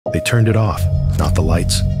turned it off. Not the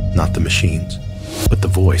lights, not the machines, but the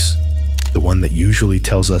voice. The one that usually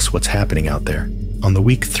tells us what's happening out there. On the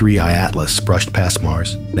week 3I Atlas brushed past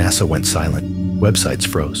Mars, NASA went silent. Websites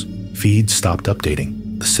froze. Feeds stopped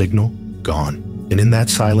updating. The signal, gone. And in that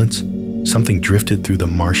silence, something drifted through the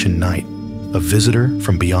Martian night. A visitor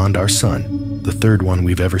from beyond our sun, the third one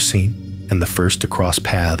we've ever seen, and the first to cross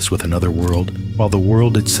paths with another world, while the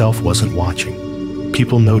world itself wasn't watching.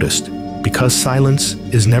 People noticed, because silence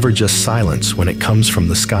is never just silence when it comes from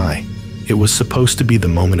the sky. It was supposed to be the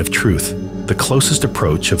moment of truth, the closest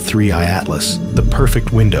approach of 3I Atlas, the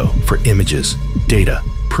perfect window for images, data,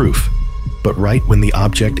 proof. But right when the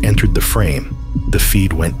object entered the frame, the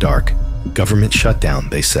feed went dark. Government shutdown,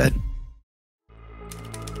 they said.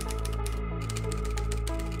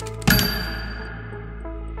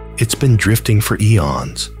 It's been drifting for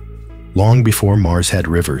eons. Long before Mars had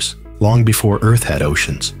rivers, long before Earth had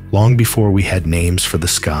oceans, long before we had names for the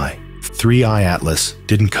sky. 3I Atlas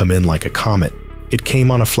didn't come in like a comet. It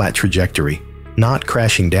came on a flat trajectory, not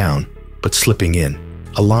crashing down, but slipping in,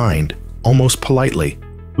 aligned, almost politely,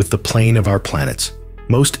 with the plane of our planets.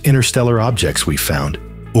 Most interstellar objects we found,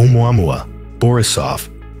 Oumuamua, Borisov,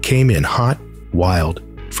 came in hot, wild,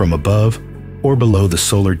 from above or below the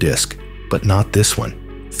solar disk, but not this one.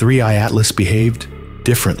 3I Atlas behaved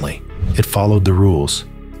differently. It followed the rules.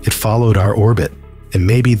 It followed our orbit, and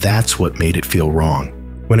maybe that's what made it feel wrong.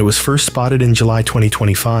 When it was first spotted in July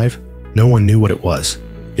 2025, no one knew what it was.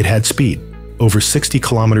 It had speed, over 60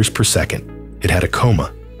 kilometers per second. It had a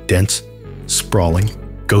coma, dense, sprawling,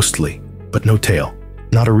 ghostly, but no tail.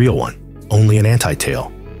 Not a real one, only an anti-tail,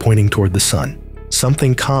 pointing toward the sun.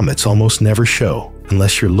 Something comets almost never show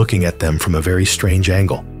unless you're looking at them from a very strange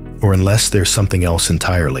angle, or unless there's something else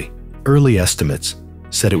entirely. Early estimates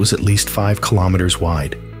said it was at least 5 kilometers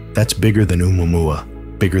wide. That's bigger than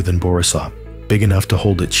Oumuamua, bigger than Borisov, big enough to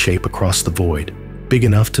hold its shape across the void, big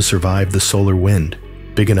enough to survive the solar wind,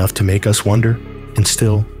 big enough to make us wonder. And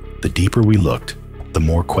still, the deeper we looked, the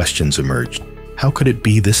more questions emerged. How could it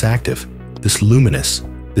be this active, this luminous,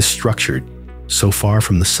 this structured, so far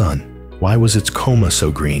from the sun? Why was its coma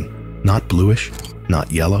so green? Not bluish,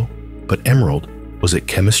 not yellow, but emerald. Was it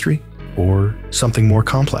chemistry or something more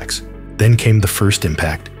complex? Then came the first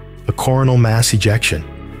impact, a coronal mass ejection.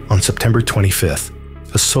 On September 25th,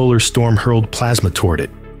 a solar storm hurled plasma toward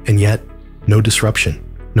it, and yet, no disruption,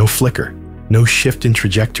 no flicker, no shift in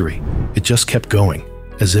trajectory. It just kept going,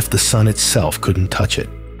 as if the sun itself couldn't touch it.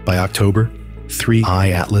 By October,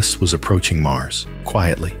 3I Atlas was approaching Mars,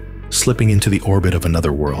 quietly, slipping into the orbit of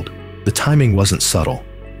another world. The timing wasn't subtle,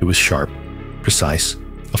 it was sharp, precise,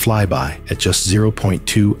 a flyby at just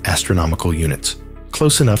 0.2 astronomical units.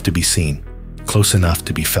 Close enough to be seen, close enough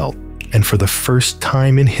to be felt. And for the first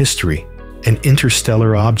time in history, an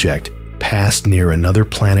interstellar object passed near another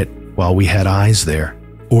planet while we had eyes there.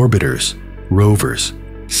 Orbiters, rovers,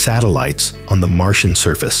 satellites on the Martian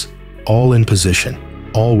surface, all in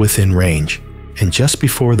position, all within range. And just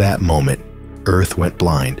before that moment, Earth went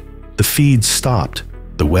blind. The feeds stopped,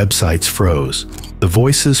 the websites froze, the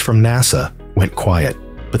voices from NASA went quiet,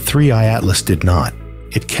 but 3I Atlas did not.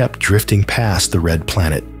 It kept drifting past the red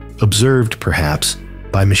planet, observed perhaps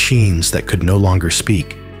by machines that could no longer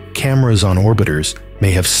speak. Cameras on orbiters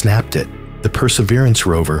may have snapped it. The Perseverance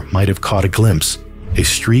rover might have caught a glimpse, a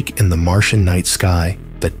streak in the Martian night sky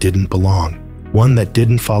that didn't belong, one that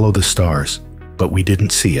didn't follow the stars, but we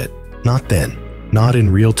didn't see it. Not then, not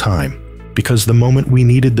in real time, because the moment we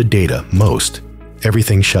needed the data most,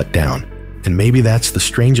 everything shut down. And maybe that's the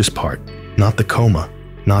strangest part, not the coma,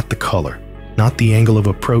 not the color, not the angle of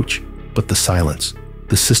approach, but the silence,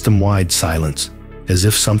 the system-wide silence, as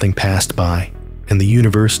if something passed by and the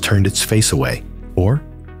universe turned its face away, or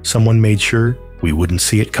someone made sure we wouldn't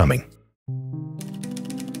see it coming.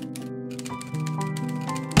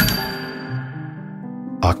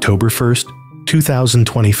 October 1st,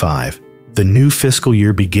 2025. The new fiscal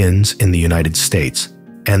year begins in the United States,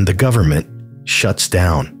 and the government shuts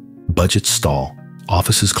down. Budgets stall,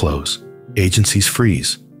 offices close, agencies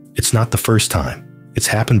freeze. It's not the first time. It's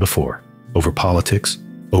happened before, over politics,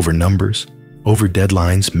 over numbers, over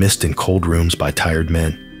deadlines missed in cold rooms by tired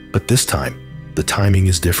men. But this time, the timing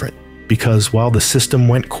is different, because while the system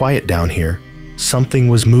went quiet down here, something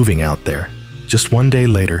was moving out there. Just one day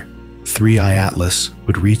later, 3I Atlas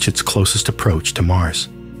would reach its closest approach to Mars.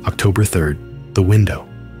 October 3rd, the window,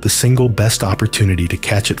 the single best opportunity to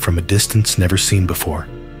catch it from a distance never seen before.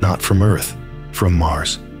 Not from Earth, from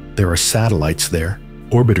Mars. There are satellites there,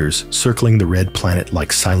 orbiters circling the red planet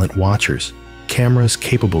like silent watchers, cameras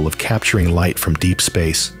capable of capturing light from deep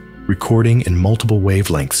space, recording in multiple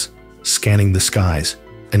wavelengths, scanning the skies,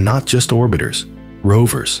 and not just orbiters,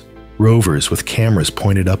 rovers, Rovers with cameras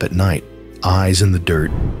pointed up at night, eyes in the dirt,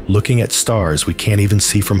 looking at stars we can't even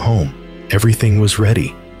see from home. Everything was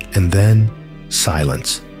ready. And then,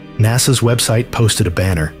 silence. NASA's website posted a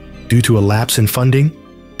banner. Due to a lapse in funding,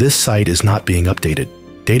 this site is not being updated.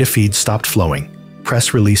 Data feeds stopped flowing.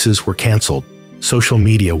 Press releases were canceled. Social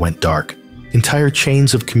media went dark. Entire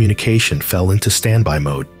chains of communication fell into standby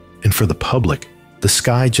mode. And for the public, the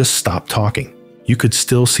sky just stopped talking. You could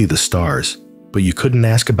still see the stars, but you couldn't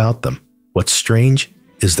ask about them. What's strange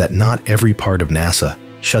is that not every part of NASA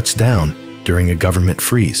shuts down during a government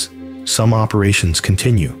freeze. Some operations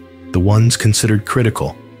continue, the ones considered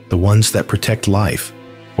critical, the ones that protect life,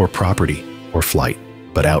 or property, or flight.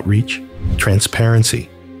 But outreach, transparency,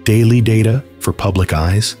 daily data for public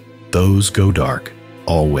eyes, those go dark,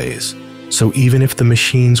 always. So even if the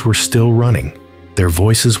machines were still running, their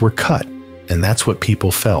voices were cut, and that's what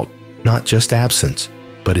people felt. Not just absence,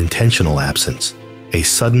 but intentional absence. A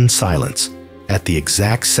sudden silence at the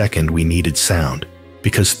exact second we needed sound.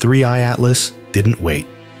 Because 3i Atlas didn't wait.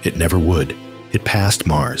 It never would. It passed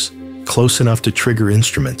Mars, close enough to trigger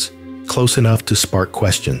instruments, close enough to spark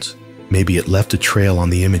questions. Maybe it left a trail on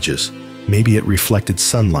the images. Maybe it reflected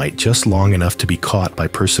sunlight just long enough to be caught by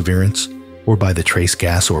Perseverance or by the Trace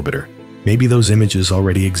Gas Orbiter. Maybe those images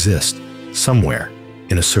already exist, somewhere,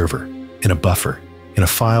 in a server, in a buffer, in a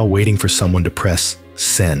file waiting for someone to press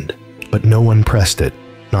send. But no one pressed it.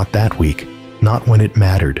 Not that week. Not when it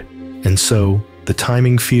mattered. And so, the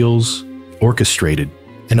timing feels orchestrated.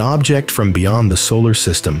 An object from beyond the solar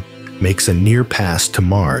system makes a near pass to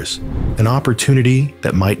Mars, an opportunity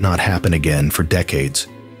that might not happen again for decades,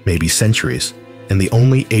 maybe centuries, and the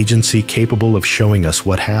only agency capable of showing us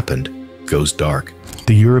what happened goes dark.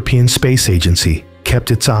 The European Space Agency kept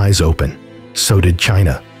its eyes open. So did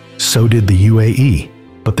China. So did the UAE.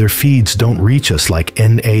 But their feeds don't reach us like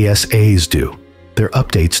NASA's do. Their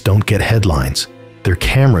updates don't get headlines. Their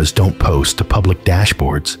cameras don't post to public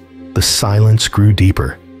dashboards. The silence grew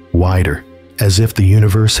deeper, wider, as if the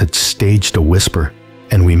universe had staged a whisper,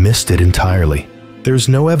 and we missed it entirely. There's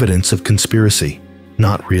no evidence of conspiracy.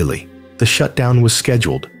 Not really. The shutdown was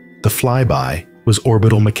scheduled. The flyby was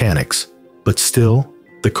orbital mechanics. But still,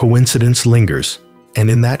 the coincidence lingers.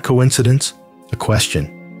 And in that coincidence, a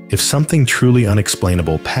question. If something truly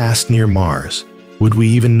unexplainable passed near Mars, would we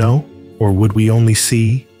even know? Or would we only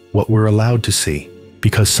see what we're allowed to see?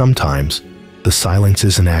 Because sometimes, the silence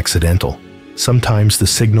isn't accidental. Sometimes the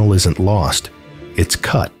signal isn't lost, it's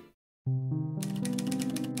cut.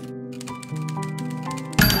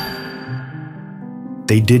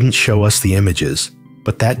 They didn't show us the images,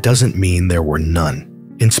 but that doesn't mean there were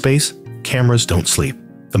none. In space, cameras don't sleep.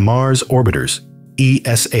 The Mars Orbiters,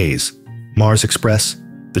 ESAs, Mars Express,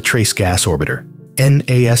 the Trace Gas Orbiter,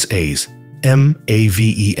 NASAs,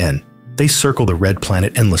 MAVEN, they circle the red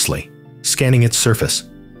planet endlessly, scanning its surface,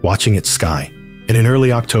 watching its sky. And in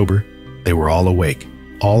early October, they were all awake,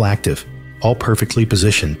 all active, all perfectly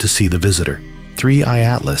positioned to see the visitor. 3i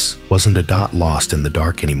Atlas wasn't a dot lost in the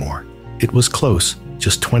dark anymore. It was close,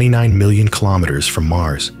 just 29 million kilometers from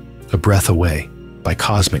Mars, a breath away, by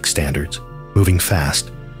cosmic standards, moving fast,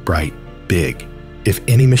 bright, big. If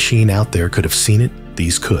any machine out there could have seen it,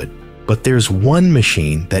 these could. But there's one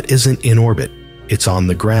machine that isn't in orbit. It's on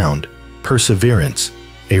the ground. Perseverance,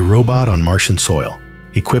 a robot on Martian soil,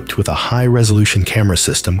 equipped with a high-resolution camera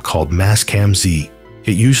system called Mastcam-Z.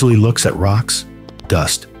 It usually looks at rocks,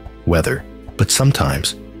 dust, weather, but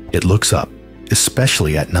sometimes it looks up,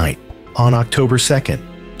 especially at night. On October 2nd,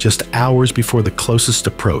 just hours before the closest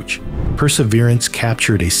approach, Perseverance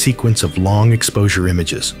captured a sequence of long-exposure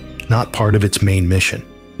images, not part of its main mission,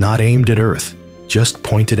 not aimed at Earth, just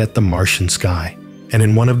pointed at the Martian sky. And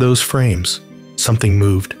in one of those frames, something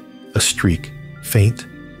moved, a streak, faint,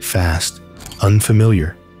 fast,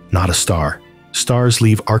 unfamiliar, not a star. Stars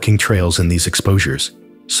leave arcing trails in these exposures,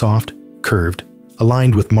 soft, curved,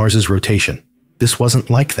 aligned with Mars's rotation. This wasn't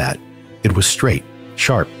like that. It was straight,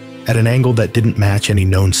 sharp, at an angle that didn't match any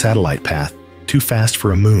known satellite path, too fast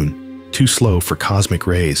for a moon, too slow for cosmic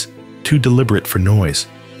rays, too deliberate for noise.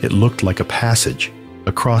 It looked like a passage,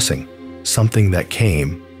 a crossing, something that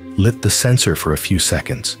came, lit the sensor for a few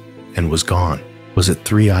seconds, and was gone. Was it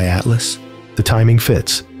 3i Atlas? The timing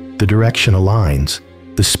fits, the direction aligns,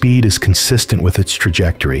 the speed is consistent with its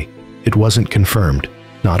trajectory. It wasn't confirmed,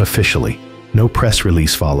 not officially. No press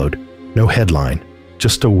release followed, no headline,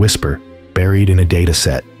 just a whisper buried in a data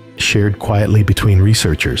set, shared quietly between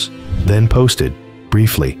researchers, then posted,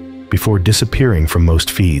 briefly, before disappearing from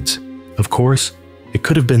most feeds. Of course, it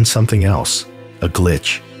could have been something else, a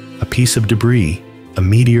glitch, a piece of debris, a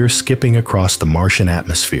meteor skipping across the Martian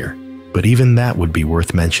atmosphere. But even that would be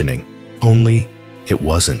worth mentioning. Only, it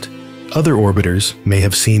wasn't. Other orbiters may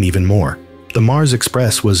have seen even more. The Mars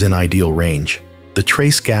Express was in ideal range. The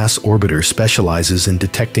Trace Gas Orbiter specializes in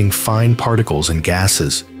detecting fine particles and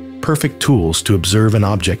gases, perfect tools to observe an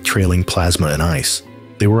object trailing plasma and ice.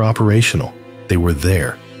 They were operational. They were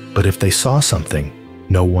there. But if they saw something,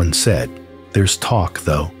 no one said. There's talk,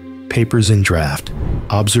 though. Papers in draft,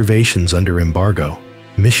 observations under embargo,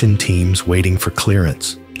 mission teams waiting for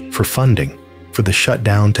clearance, for funding, for the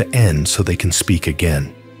shutdown to end so they can speak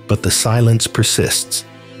again. But the silence persists.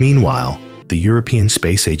 Meanwhile, the European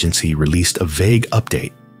Space Agency released a vague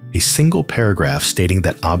update, a single paragraph stating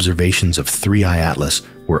that observations of 3I Atlas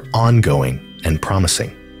were ongoing and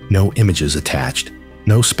promising. No images attached,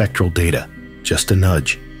 no spectral data, just a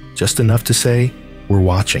nudge, just enough to say, we're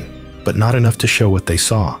watching, but not enough to show what they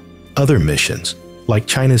saw. Other missions, like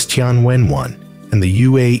China's Tianwen-1 and the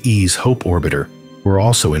UAE's Hope Orbiter, were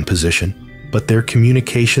also in position, but their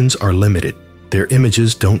communications are limited. Their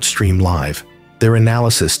images don't stream live. Their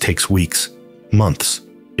analysis takes weeks, months.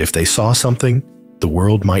 If they saw something, the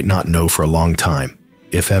world might not know for a long time,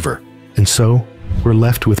 if ever. And so, we're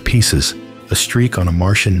left with pieces, a streak on a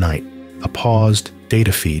Martian night, a paused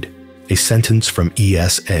data feed, a sentence from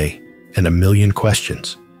ESA, and a million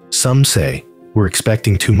questions. Some say, we're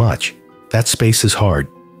expecting too much. That space is hard.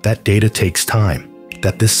 That data takes time.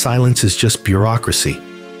 That this silence is just bureaucracy,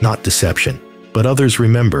 not deception. But others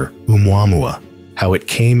remember Oumuamua, how it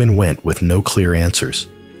came and went with no clear answers,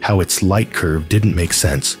 how its light curve didn't make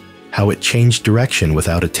sense, how it changed direction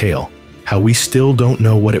without a tail, how we still don't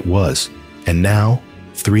know what it was. And now,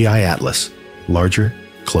 3I Atlas, larger,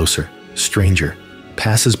 closer, stranger,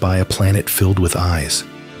 passes by a planet filled with eyes,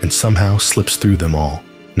 and somehow slips through them all.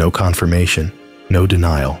 No confirmation, no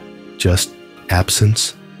denial, just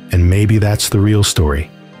absence. And maybe that's the real story.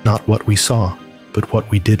 Not what we saw, but what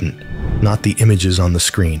we didn't. Not the images on the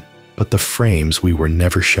screen, but the frames we were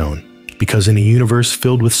never shown. Because in a universe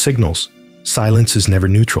filled with signals, silence is never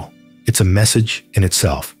neutral. It's a message in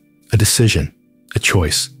itself, a decision, a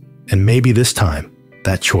choice. And maybe this time,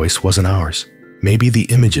 that choice wasn't ours. Maybe the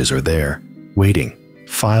images are there, waiting,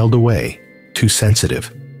 filed away, too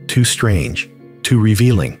sensitive, too strange, too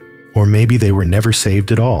revealing. Or maybe they were never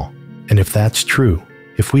saved at all. And if that's true,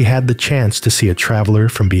 if we had the chance to see a traveler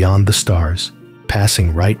from beyond the stars,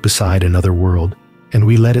 passing right beside another world, and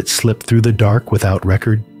we let it slip through the dark without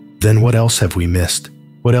record, then what else have we missed?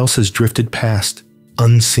 What else has drifted past,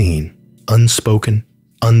 unseen, unspoken,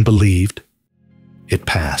 unbelieved? It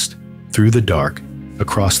passed, through the dark,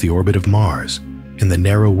 across the orbit of Mars, in the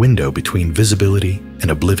narrow window between visibility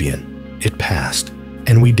and oblivion. It passed,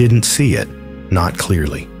 and we didn't see it, not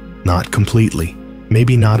clearly, not completely,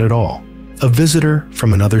 maybe not at all. A visitor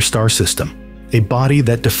from another star system, a body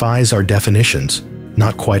that defies our definitions,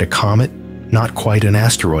 not quite a comet, not quite an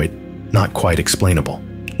asteroid, not quite explainable.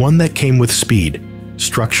 One that came with speed,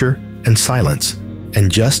 structure, and silence,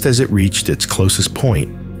 and just as it reached its closest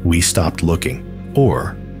point, we stopped looking,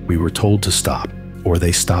 or we were told to stop, or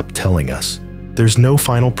they stopped telling us. There's no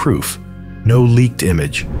final proof, no leaked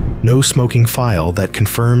image, no smoking file that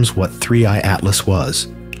confirms what 3I Atlas was,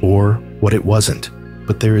 or what it wasn't.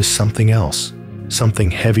 But there is something else, something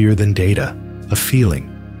heavier than data, a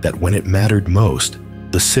feeling that when it mattered most,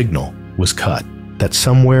 the signal was cut, that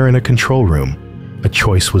somewhere in a control room, a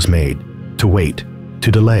choice was made, to wait,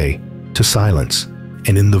 to delay, to silence.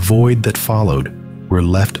 And in the void that followed, we're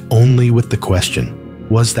left only with the question,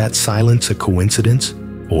 was that silence a coincidence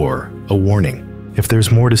or a warning? If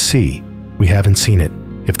there's more to see, we haven't seen it.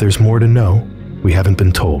 If there's more to know, we haven't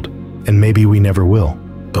been told. And maybe we never will,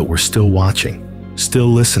 but we're still watching. Still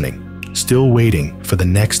listening, still waiting for the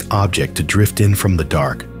next object to drift in from the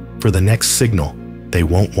dark, for the next signal they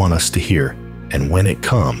won't want us to hear. And when it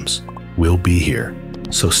comes, we'll be here.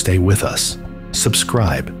 So stay with us.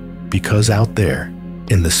 Subscribe, because out there,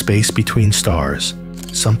 in the space between stars,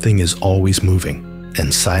 something is always moving,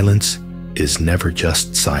 and silence is never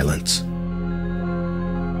just silence.